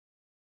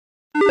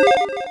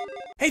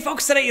Hey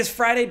folks, today is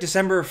Friday,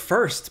 December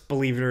 1st,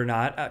 believe it or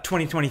not,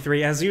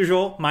 2023. As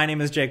usual, my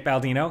name is Jake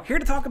Baldino, here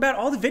to talk about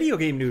all the video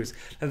game news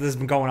that has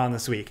been going on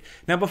this week.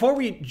 Now, before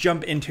we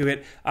jump into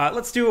it,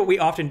 let's do what we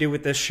often do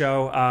with this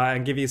show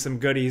and give you some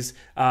goodies.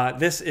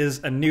 This is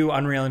a new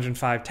Unreal Engine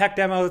 5 tech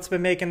demo that's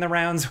been making the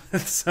rounds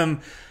with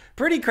some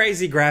pretty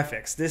crazy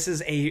graphics. This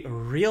is a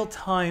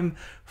real-time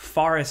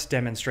forest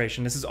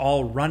demonstration. This is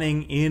all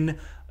running in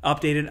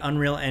updated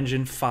Unreal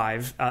Engine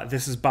 5.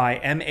 This is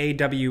by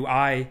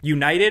MAWI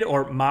United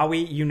or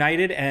MAWI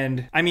United,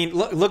 and I mean,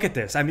 look at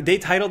this. I mean, they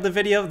titled the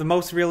video "The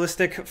Most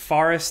Realistic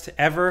Forest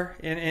Ever"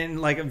 in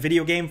like a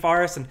video game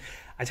forest, and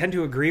I tend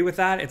to agree with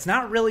that. It's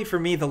not really for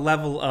me the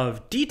level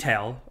of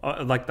detail,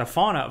 like the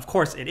fauna, of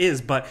course it is,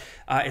 but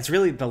it's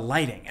really the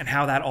lighting and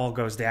how that all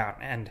goes down.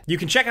 And you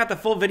can check out the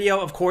full video,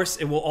 of course.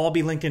 It will all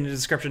be linked in the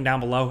description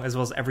down below, as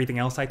well as everything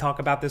else I talk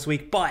about this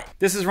week. But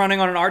this is running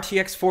on an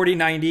RTX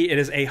 4090. It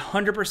is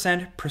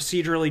 100%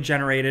 procedurally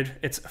generated.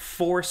 It's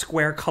 4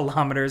 square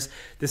kilometers.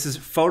 This is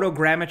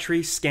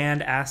photogrammetry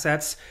scanned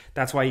assets.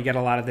 That's why you get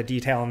a lot of the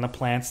detail in the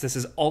plants. This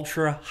is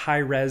ultra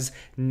high-res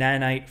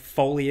nanite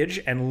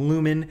foliage and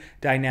lumen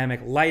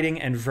dynamic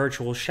lighting and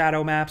virtual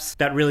shadow maps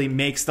that really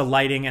makes the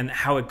lighting and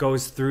how it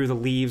goes through the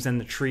leaves and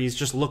the trees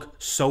just look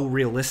so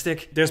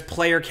realistic. There's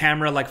player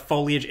camera like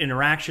foliage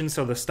interaction,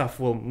 so the stuff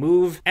will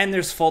move, and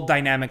there's full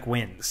dynamic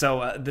wind.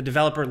 So the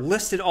developer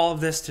listed all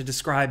of this to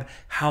describe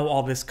how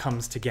all this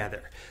comes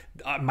together.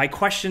 My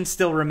question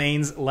still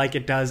remains, like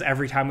it does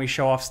every time we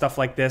show off stuff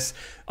like this.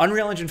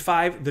 Unreal Engine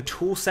 5, the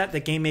tool set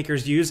that game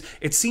makers use,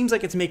 it seems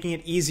like it's making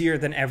it easier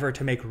than ever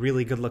to make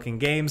really good looking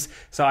games.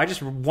 So I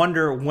just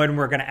wonder when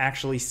we're going to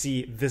actually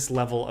see this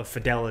level of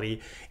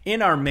fidelity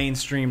in our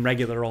mainstream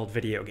regular old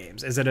video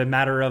games. Is it a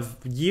matter of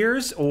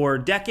years or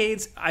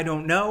decades? I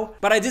don't know.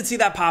 But I did see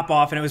that pop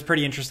off and it was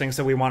pretty interesting,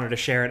 so we wanted to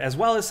share it, as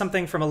well as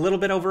something from a little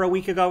bit over a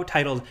week ago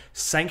titled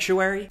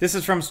Sanctuary. This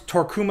is from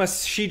Torkuma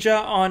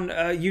Shija on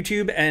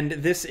YouTube, and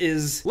this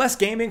is less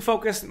gaming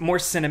focused, more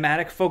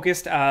cinematic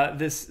focused.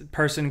 This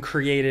person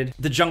created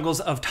the jungles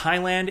of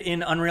Thailand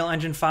in Unreal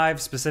Engine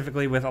 5,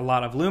 specifically with a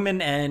lot of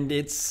lumen, and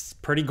it's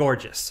pretty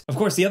gorgeous. Of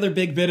course, the other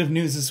big bit of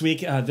news this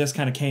week, this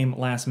kind of came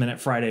last minute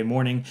Friday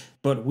morning,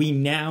 but we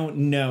now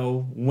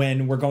know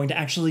when we're going to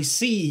actually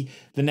see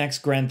the next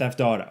Grand Theft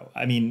Auto.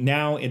 I mean,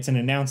 now it's an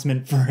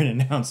announcement for an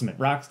announcement.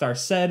 Rockstar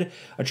said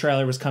a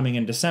trailer was coming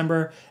in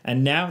December,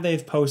 and now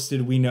they've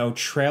posted, we know,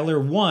 trailer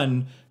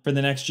 1 for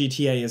the next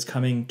GTA is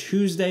coming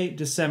Tuesday,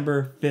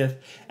 December 5th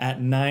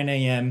at 9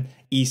 a.m.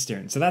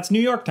 Eastern. So that's New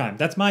York time.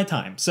 That's my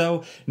time.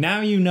 So now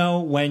you know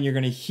when you're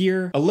going to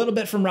hear a little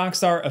bit from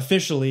Rockstar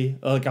officially,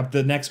 like up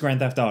the next Grand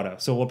Theft Auto.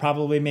 So we'll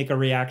probably make a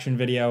reaction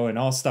video and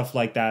all stuff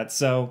like that.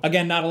 So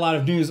again, not a lot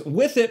of news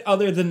with it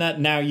other than that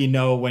now you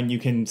know when you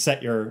can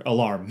set your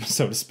alarm,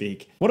 so to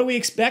speak. What do we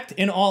expect?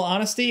 In all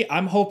honesty,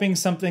 I'm hoping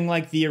something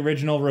like the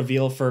original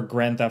reveal for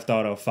Grand Theft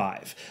Auto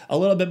 5. A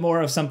little bit more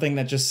of something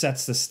that just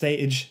sets the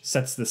stage,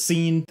 sets the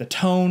scene, the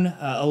tone,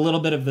 a little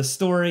bit of the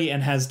story,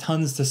 and has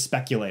tons to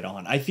speculate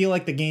on. I feel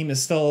like the game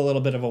is still a little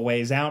bit of a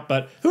ways out,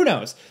 but who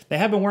knows? They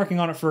have been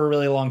working on it for a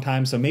really long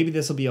time, so maybe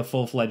this will be a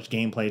full-fledged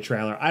gameplay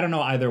trailer. I don't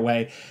know either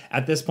way.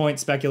 At this point,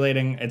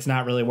 speculating, it's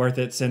not really worth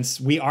it since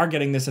we are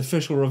getting this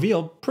official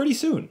reveal pretty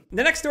soon.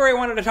 The next story I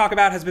wanted to talk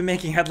about has been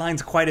making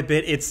headlines quite a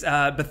bit. It's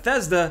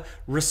Bethesda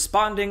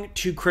responding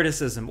to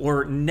criticism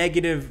or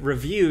negative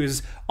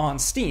reviews on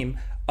Steam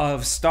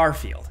of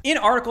Starfield. In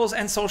articles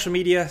and social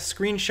media,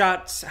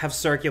 screenshots have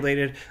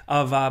circulated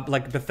of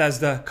like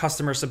Bethesda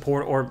customer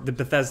support or the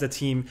Bethesda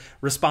team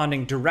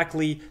responding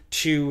directly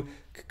to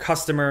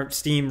customer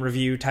Steam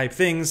review type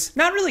things.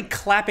 Not really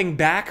clapping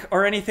back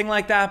or anything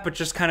like that, but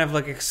just kind of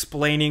like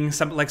explaining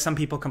some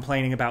people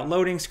complaining about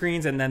loading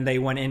screens, and then they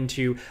went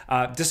into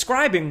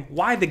describing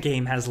why the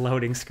game has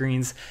loading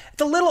screens.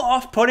 It's a little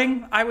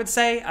off-putting, I would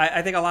say.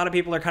 I think a lot of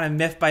people are kind of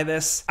miffed by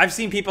this. I've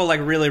seen people like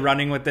really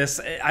running with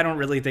this. I don't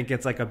really think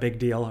it's like a big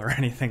deal or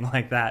anything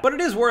like that, but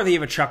it is worthy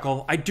of a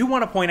chuckle. I do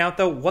want to point out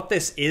though, what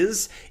this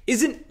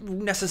isn't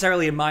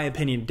necessarily, in my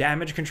opinion,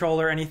 damage control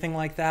or anything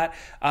like that.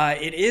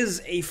 It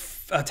is a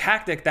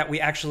tactic that we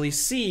actually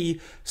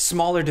see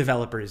smaller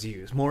developers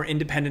use. More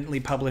independently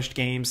published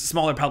games,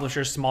 smaller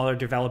publishers, smaller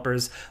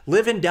developers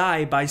live and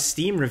die by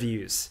Steam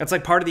reviews. It's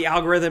like part of the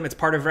algorithm, it's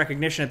part of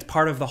recognition, it's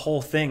part of the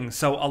whole thing.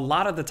 So a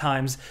lot of the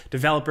times,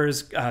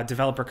 developers,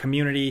 developer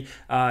community,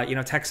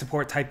 tech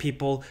support type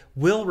people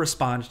will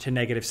respond to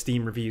negative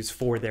Steam reviews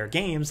for their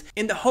games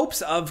in the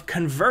hopes of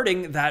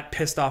converting that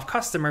pissed off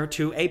customer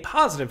to a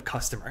positive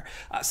customer.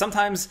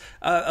 Sometimes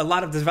a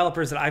lot of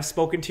developers that I've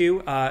spoken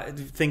to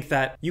think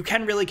that you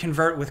can really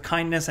convert with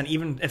kindness, and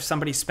even if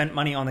somebody spent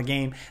money on the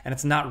game and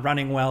it's not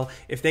running well,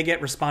 if they get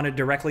responded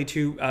directly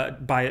to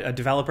by a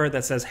developer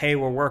that says, hey,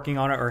 we're working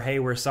on it, or hey,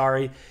 we're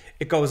sorry,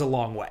 it goes a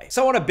long way.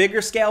 So on a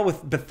bigger scale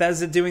with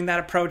Bethesda doing that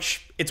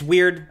approach, it's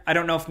weird. I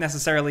don't know if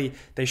necessarily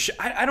they should.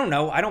 I don't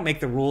know. I don't make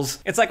the rules.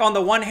 It's like on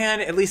the one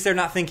hand, at least they're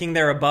not thinking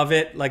they're above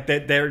it, like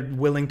that they're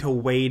willing to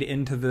wade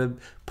into the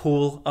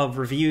pool of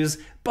reviews.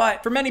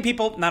 But for many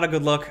people, not a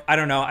good look. I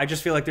don't know. I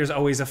just feel like there's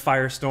always a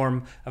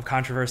firestorm of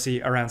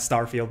controversy around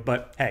Starfield.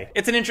 But hey,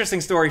 it's an interesting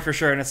story for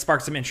sure, and it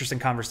sparked some interesting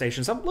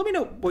conversation. So let me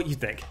know what you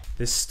think.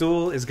 This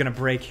stool is gonna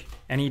break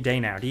any day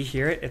now. Do you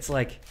hear it? It's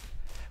like,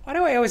 why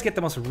do I always get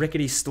the most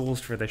rickety stools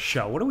for this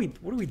show? What are we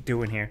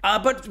doing here?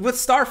 But with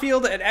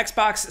Starfield at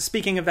Xbox,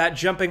 speaking of that,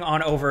 jumping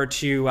on over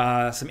to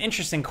some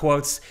interesting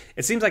quotes,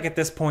 it seems like at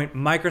this point,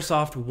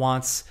 Microsoft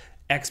wants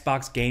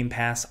Xbox Game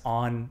Pass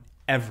on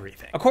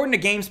everything. According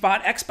to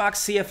GameSpot, Xbox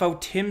CFO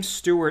Tim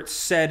Stewart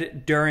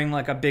said during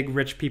like a big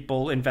rich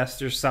people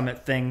investors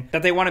summit thing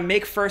that they want to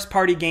make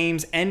first-party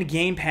games and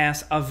Game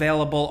Pass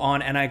available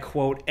on, and I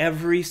quote,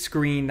 every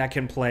screen that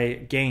can play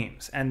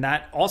games. And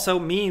that also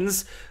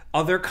means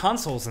other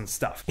consoles and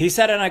stuff. He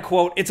said, and I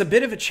quote, "It's a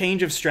bit of a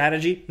change of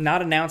strategy,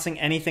 not announcing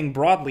anything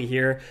broadly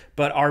here,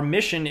 but our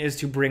mission is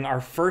to bring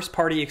our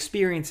first-party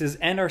experiences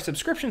and our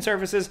subscription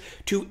services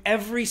to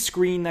every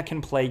screen that can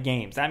play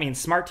games." That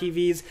means smart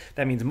TVs,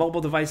 that means mobile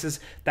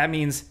devices, that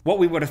means what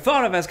we would have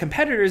thought of as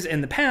competitors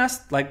in the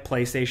past, like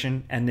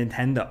PlayStation and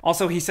Nintendo.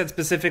 Also, he said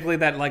specifically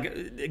that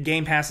like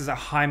Game Pass is a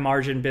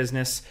high-margin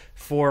business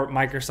for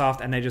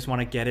Microsoft, and they just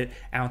want to get it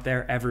out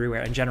there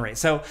everywhere and generate.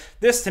 So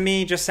this to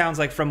me just sounds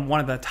like from one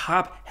of the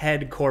top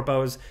head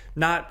corpos,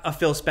 not a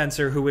Phil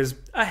Spencer who is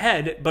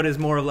ahead, but is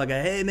more of like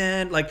a, hey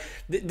man, like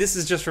this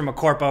is just from a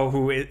corpo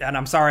who is, and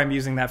I'm sorry I'm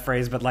using that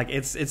phrase, but like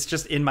it's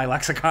just in my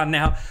lexicon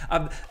now,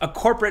 a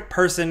corporate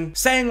person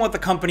saying what the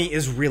company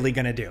is really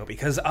gonna do,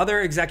 because other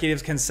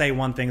executives can say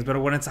one thing,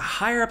 but when it's a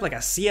higher up like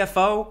a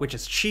CFO, which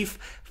is Chief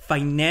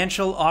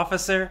Financial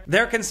Officer,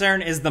 their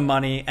concern is the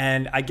money,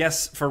 and I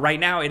guess for right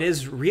now it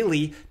is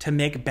really to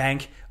make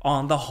bank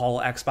on the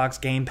whole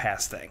Xbox Game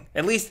Pass thing.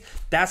 At least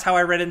that's how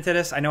I read into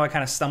this. I know I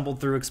kind of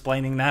stumbled through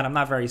explaining that. I'm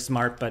not very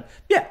smart, but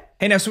yeah.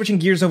 Hey, now switching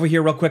gears over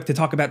here real quick to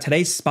talk about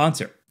today's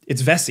sponsor.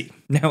 It's Vessi.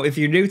 Now, if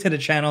you're new to the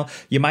channel,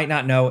 you might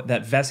not know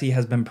that Vessi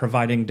has been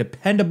providing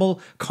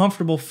dependable,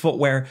 comfortable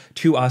footwear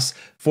to us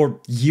for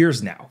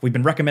years now. We've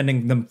been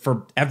recommending them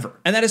forever.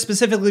 And that is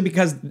specifically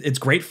because it's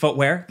great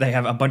footwear. They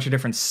have a bunch of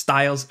different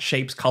styles,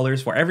 shapes,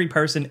 colors for every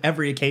person,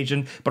 every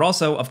occasion, but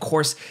also, of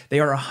course, they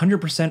are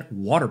 100%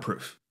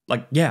 waterproof.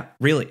 Like, yeah,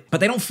 really. But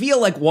they don't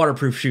feel like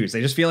waterproof shoes.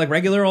 They just feel like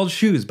regular old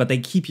shoes, but they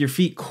keep your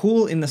feet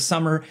cool in the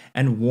summer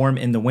and warm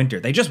in the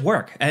winter. They just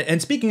work.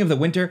 And speaking of the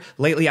winter,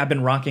 lately I've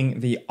been rocking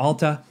the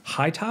Alta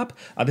high top.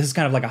 This is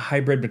kind of like a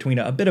hybrid between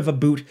a bit of a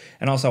boot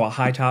and also a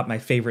high top, my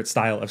favorite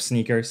style of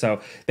sneaker.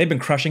 So they've been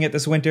crushing it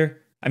this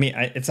winter. I mean,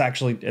 it's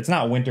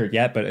not winter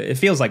yet, but it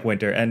feels like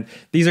winter, and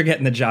these are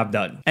getting the job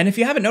done. And if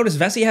you haven't noticed,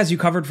 Vessi has you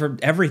covered for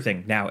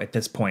everything now at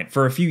this point.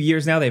 For a few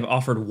years now, they've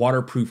offered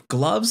waterproof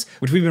gloves,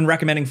 which we've been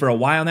recommending for a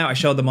while now. I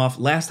showed them off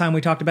last time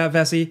we talked about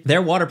Vessi. They're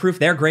waterproof,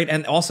 they're great,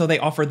 and also they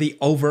offer the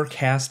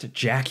Overcast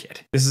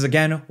jacket. This is,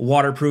 again,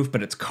 waterproof,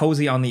 but it's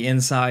cozy on the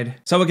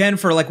inside. So again,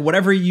 for like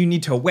whatever you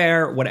need to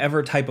wear,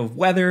 whatever type of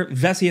weather,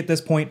 Vessi at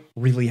this point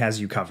really has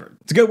you covered.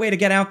 It's a good way to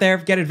get out there,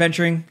 get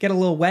adventuring, get a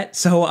little wet.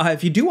 So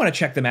if you do want to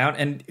check them out,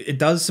 and it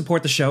does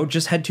support the show,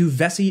 just head to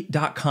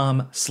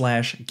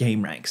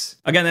vessi.com/gameranx.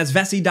 Again, that's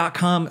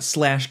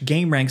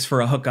vessi.com/gameranx for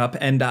a hookup,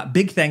 and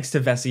big thanks to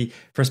Vessi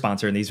for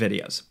sponsoring these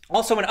videos.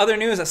 Also, in other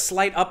news, a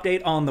slight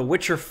update on The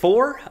Witcher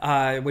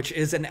 4, which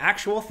is an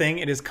actual thing.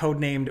 It is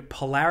codenamed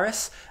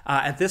Polaris.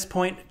 At this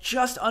point,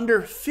 just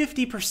under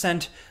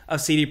 50%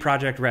 of CD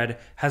Projekt Red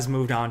has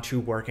moved on to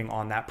working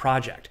on that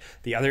project.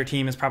 The other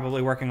team is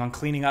probably working on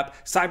cleaning up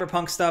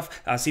Cyberpunk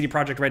stuff. CD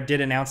Projekt Red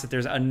did announce that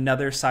there's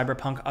another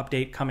Cyberpunk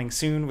update coming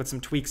soon with some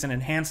tweaks and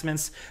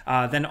enhancements.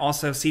 Then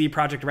also, CD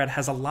Projekt Red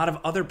has a lot of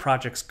other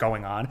projects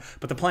going on,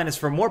 but the plan is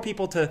for more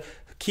people to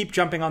keep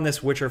jumping on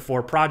this Witcher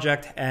 4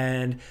 project,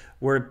 and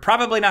we're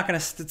probably not going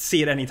to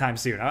see it anytime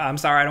soon. I'm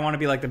sorry, I don't want to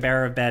be like the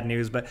bearer of bad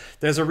news, but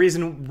there's a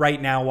reason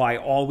right now why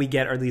all we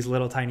get are these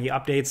little tiny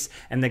updates,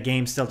 and the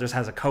game still just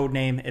has a code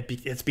name.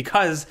 It's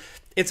because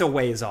it's a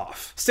ways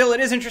off. Still, it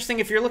is interesting.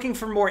 If you're looking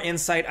for more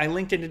insight, I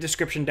linked in the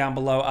description down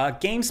below.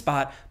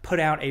 GameSpot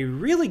put out a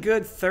really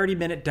good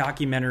 30-minute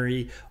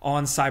documentary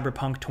on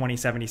Cyberpunk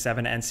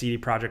 2077 and CD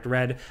Projekt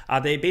Red.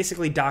 They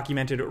basically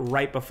documented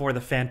right before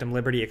the Phantom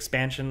Liberty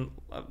expansion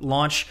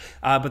launch,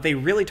 but they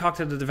really talked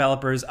to the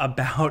developers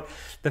about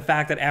the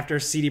fact that after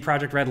CD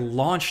Projekt Red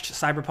launched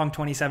Cyberpunk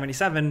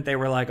 2077, they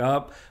were like,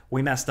 oh,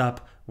 we messed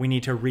up. We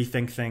need to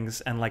rethink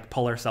things and like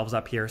pull ourselves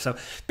up here. So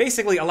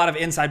basically a lot of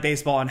inside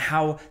baseball on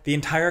how the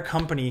entire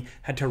company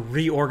had to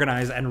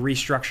reorganize and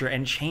restructure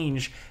and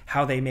change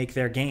how they make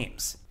their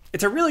games.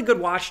 It's a really good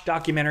watch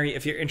documentary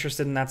if you're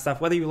interested in that stuff,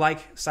 whether you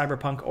like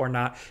Cyberpunk or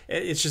not.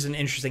 It's just an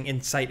interesting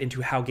insight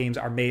into how games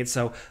are made.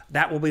 So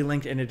that will be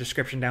linked in the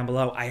description down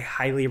below. I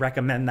highly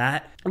recommend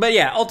that. But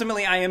yeah,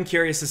 ultimately I am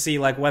curious to see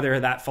like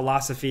whether that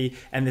philosophy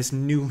and this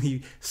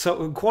newly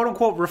quote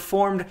unquote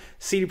reformed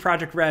CD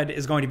Projekt Red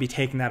is going to be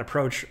taking that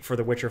approach for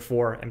The Witcher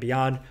 4 and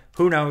beyond.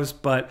 Who knows?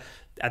 But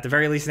at the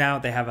very least now,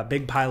 they have a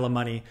big pile of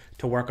money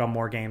to work on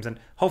more games and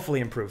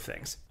hopefully improve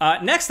things.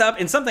 Next up,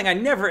 in something I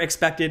never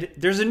expected,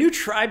 there's a new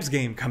Tribes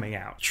game coming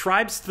out.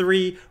 Tribes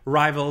 3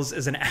 Rivals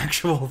is an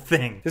actual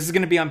thing. This is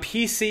going to be on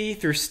PC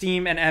through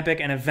Steam and Epic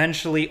and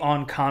eventually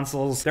on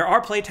consoles. There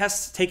are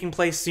playtests taking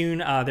place soon.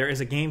 There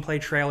is a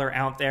gameplay trailer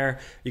out there.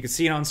 You can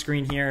see it on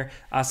screen here.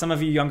 Some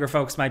of you younger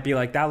folks might be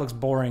like, that looks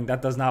boring.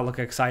 That does not look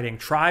exciting.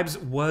 Tribes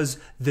was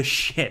the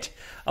shit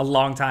a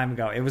long time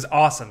ago. It was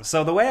awesome.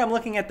 So the way I'm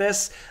looking at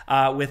this,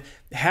 with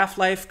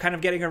Half-Life kind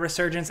of getting a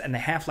resurgence and the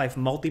Half-Life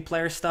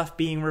multiplayer stuff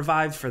being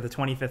revived for the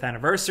 25th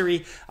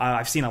anniversary,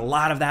 I've seen a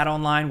lot of that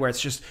online where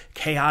it's just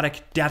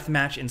chaotic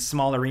deathmatch in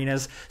small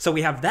arenas. So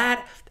we have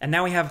that, and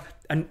now we have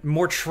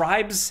more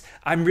Tribes.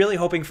 I'm really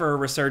hoping for a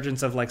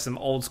resurgence of like some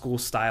old school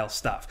style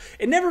stuff.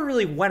 It never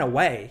really went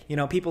away. You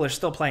know, people are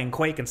still playing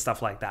Quake and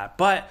stuff like that,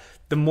 but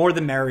the more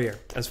the merrier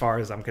as far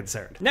as I'm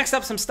concerned. Next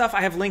up, some stuff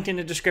I have linked in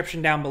the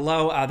description down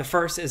below. The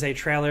first is a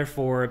trailer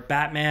for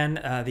Batman,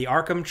 the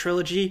Arkham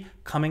trilogy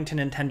coming to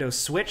Nintendo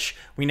Switch.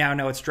 We now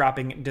know it's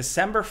dropping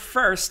December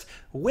 1st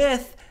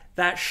with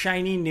that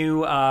shiny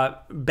new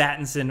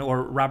Pattinson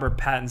or Robert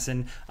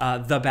Pattinson,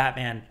 the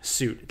Batman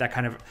suit that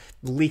kind of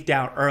leaked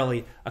out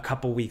early a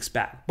couple weeks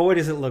back. Boy,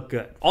 does it look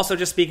good. Also,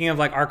 just speaking of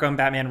like Arkham,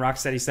 Batman,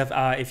 Rocksteady stuff,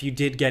 if you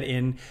did get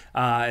in,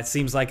 it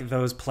seems like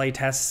those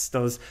playtests,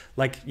 those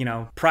like, you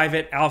know,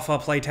 private alpha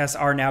playtests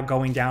are now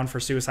going down for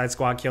Suicide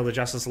Squad, Kill the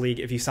Justice League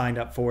if you signed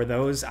up for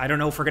those. I don't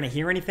know if we're going to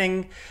hear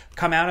anything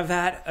come out of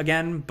that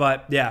again,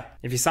 but yeah,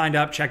 if you signed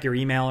up, check your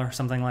email or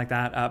something like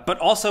that. But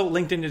also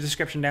linked in the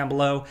description down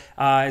below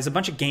is a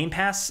bunch of Game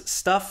Pass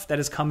stuff that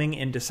is coming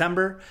in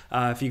December,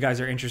 if you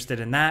guys are interested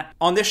in that.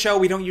 On this show,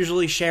 we don't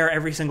usually share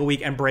every single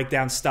week and break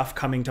down stuff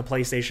coming to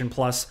PlayStation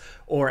Plus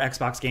or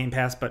Xbox Game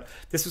Pass, but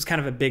this was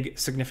kind of a big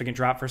significant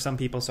drop for some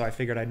people, so I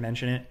figured I'd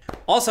mention it.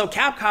 Also,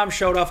 Capcom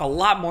showed off a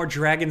lot more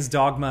Dragon's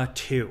Dogma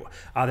 2.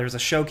 There was a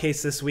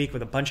showcase this week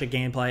with a bunch of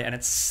gameplay, and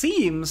it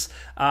seems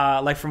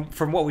like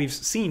from what we've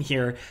seen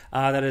here,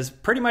 that is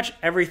pretty much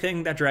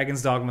everything that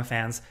Dragon's Dogma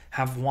fans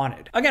have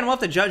wanted. Again, we'll have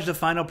to judge the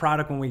final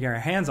product when we get our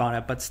hands on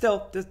it, but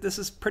still, this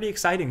is pretty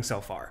exciting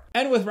so far.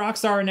 And with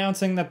Rockstar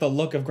announcing that the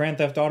look of Grand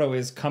Theft Auto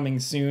is coming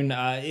soon,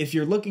 if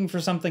you're looking for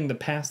something to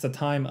pass the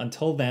time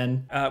until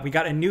then, we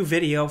got a new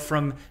video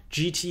from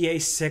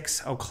GTA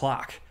 6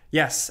 O'Clock.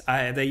 Yes,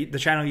 the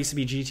channel used to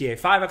be GTA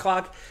 5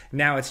 O'Clock,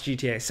 now it's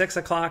GTA 6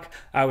 O'Clock,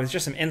 with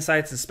just some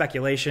insights and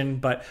speculation,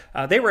 but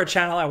they were a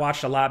channel I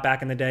watched a lot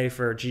back in the day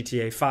for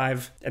GTA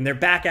 5, and they're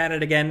back at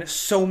it again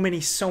so many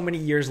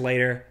years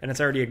later, and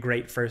it's already a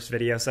great first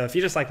video, so if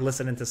you just like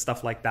listening to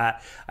stuff like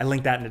that, I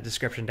linked that in the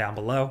description down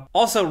below.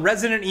 Also,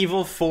 Resident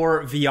Evil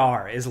 4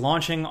 VR is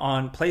launching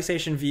on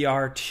PlayStation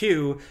VR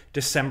 2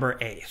 December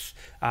 8th.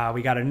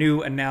 We got a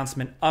new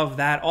announcement of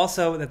that.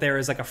 Also, that there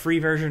is like a free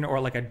version or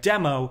like a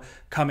demo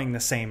coming the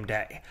same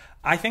day.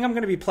 I think I'm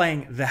going to be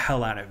playing the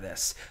hell out of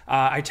this.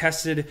 I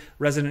tested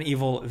Resident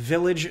Evil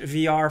Village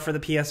VR for the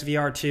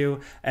PSVR 2,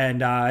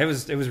 and it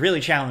was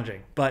really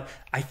challenging. But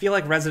I feel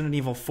like Resident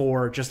Evil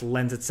 4 just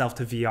lends itself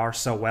to VR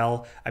so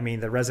well. I mean,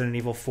 the Resident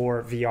Evil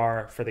 4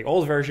 VR for the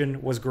old version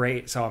was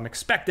great, so I'm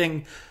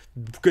expecting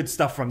good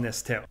stuff from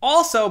this too.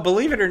 Also,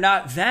 believe it or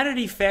not,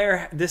 Vanity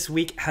Fair this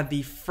week had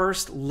the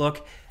first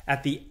look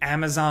at the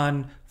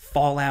Amazon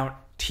Fallout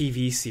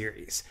TV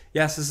series.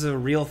 Yes, this is a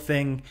real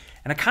thing,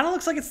 and it kind of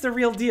looks like it's the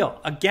real deal.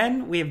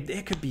 Again,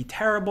 it could be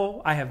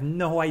terrible. I have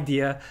no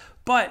idea,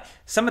 but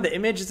some of the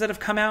images that have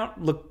come out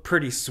look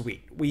pretty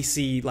sweet. We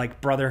see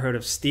like Brotherhood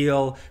of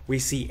Steel, we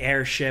see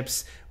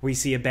airships, we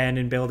see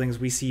abandoned buildings,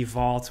 we see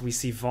vaults, we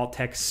see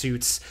Vault-Tec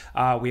suits.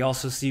 We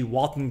also see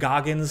Walton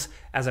Goggins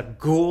as a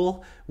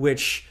ghoul,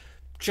 which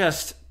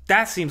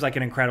that seems like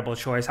an incredible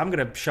choice. I'm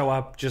going to show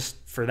up just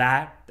for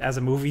that as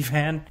a movie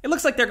fan. It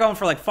looks like they're going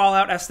for like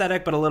Fallout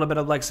aesthetic, but a little bit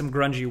of like some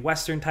grungy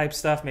Western type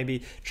stuff,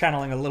 maybe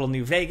channeling a little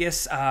New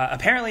Vegas.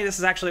 Apparently this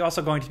is actually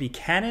also going to be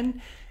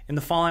canon in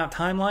the Fallout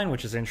timeline,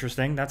 which is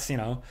interesting. That's, you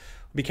know,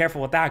 be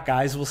careful with that,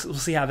 guys. We'll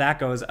see how that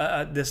goes.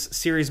 This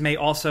series may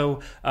also,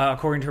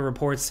 according to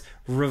reports,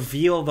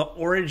 reveal the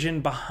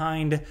origin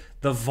behind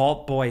the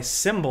Vault Boy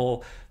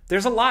symbol.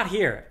 There's a lot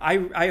here.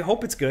 I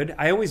hope it's good.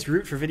 I always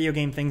root for video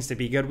game things to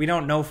be good. We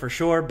don't know for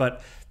sure,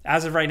 but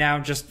as of right now,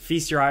 just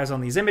feast your eyes on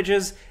these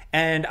images,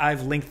 and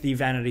I've linked the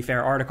Vanity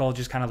Fair article,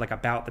 just kind of like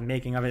about the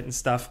making of it and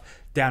stuff,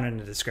 down in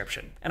the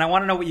description. And I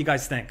want to know what you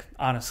guys think,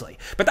 honestly.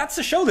 But that's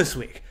the show this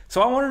week,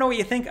 so I want to know what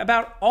you think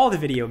about all the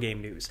video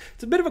game news.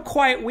 It's a bit of a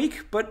quiet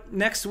week, but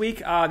next week,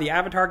 the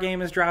Avatar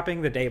game is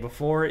dropping, the day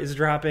before is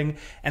dropping,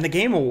 and the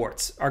Game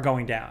Awards are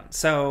going down.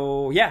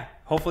 So yeah,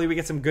 hopefully we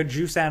get some good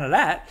juice out of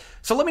that.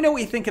 So let me know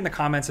what you think in the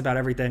comments about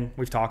everything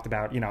we've talked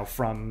about, you know,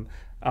 from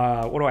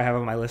what do I have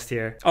on my list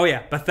here? Oh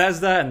yeah,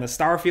 Bethesda and the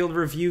Starfield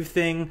review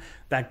thing,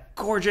 that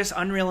gorgeous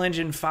Unreal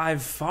Engine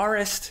 5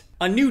 forest,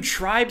 a new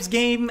Tribes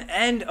game,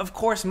 and of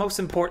course, most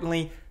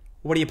importantly,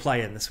 what are you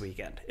playing this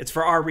weekend? It's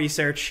for our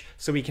research,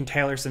 so we can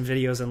tailor some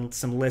videos and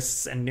some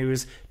lists and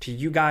news to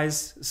you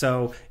guys.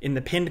 So in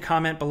the pinned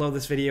comment below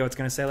this video, it's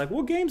going to say like,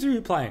 what games are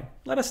you playing?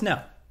 Let us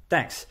know.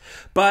 Thanks.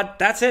 But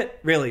that's it,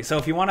 really. So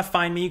if you want to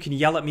find me, you can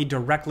yell at me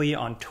directly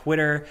on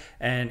Twitter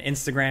and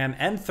Instagram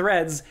and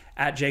Threads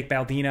at Jake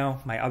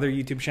Baldino, my other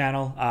YouTube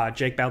channel,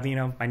 Jake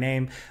Baldino, my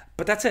name.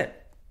 But that's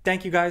it.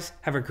 Thank you guys.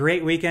 Have a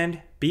great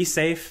weekend. Be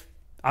safe.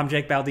 I'm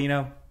Jake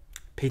Baldino.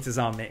 Pizza's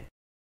on me.